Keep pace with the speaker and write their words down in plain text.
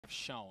have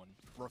shown,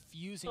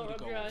 refusing to Rub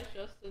go, your eyes,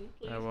 Justin,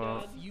 please, I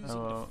won't. God. refusing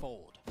to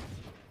fold.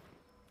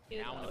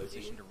 Get Now in a out,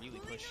 position dude. to really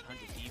push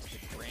 100 Thieves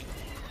to the brink.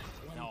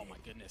 Oh my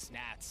goodness,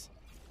 Nats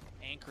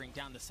anchoring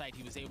down the site.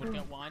 He was able to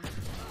get one,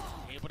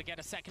 able to get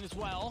a second as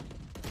well.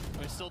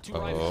 There's still two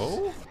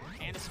rivals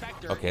and a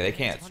Spectre. Okay, they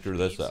can't screw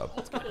this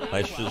up.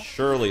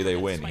 Surely they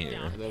win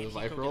here. There's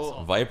Viper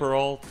ult. Viper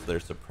ult, they're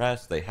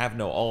suppressed, they have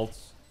no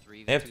ults.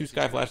 They have two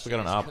Sky Flash, they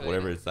got an op,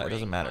 whatever it is, that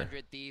doesn't matter.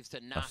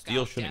 Now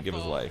Steel shouldn't give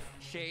his life.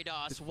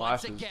 His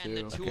flashes do.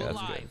 Okay,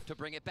 that's good. To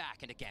bring it back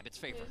into Gambit's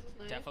favor.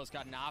 Defo's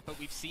got an op, but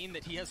we've seen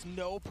that he has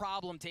no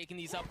problem taking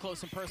these up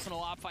close and personal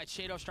op fights.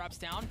 Shadows drops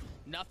down,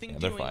 nothing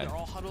They're doing. fine. They're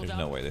all huddled There's up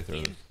no way they throw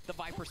in this. the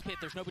Viper's pit.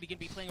 There's nobody gonna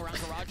be playing around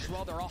Garage as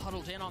well. They're all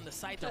huddled in on the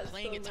site. They're That's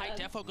playing so it tight.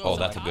 mad. Defo goes Oh, up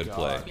that's a top. good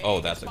play. Yeah, Oh,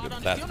 he that's a gets good, spot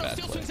on that's the a field. bad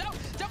Steel play. swings out.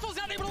 Defo's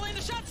not able to land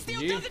the shot.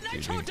 Steel does it.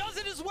 Nitro GG. does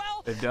it as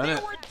well. They've done They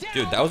it. were down,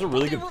 Dude, that was a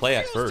really but good they play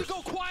at refused first. to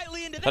go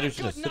quietly into I thought he that. was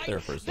gonna Good sit there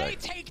night. for a They sec.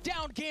 take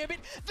down Gambit.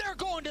 They're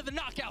going to the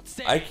knockout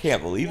stage. I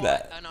can't believe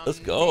that. Let's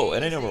go.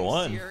 NA number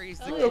one.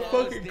 What a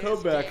fucking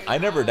comeback. I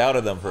never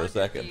doubted them for a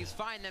second.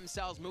 Find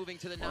themselves moving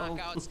to the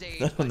knockout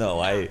stage. No,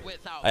 I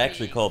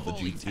actually called the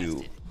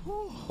G2.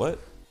 What?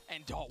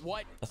 And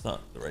what? That's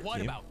not the right What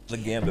team. about The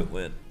Gambit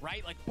win.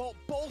 Right? Like both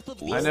of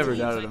these I never teams,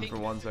 doubted I him think for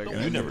 1 second.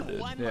 the You never did.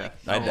 one, Yeah, like,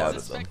 I as a doubted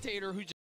them. spectator who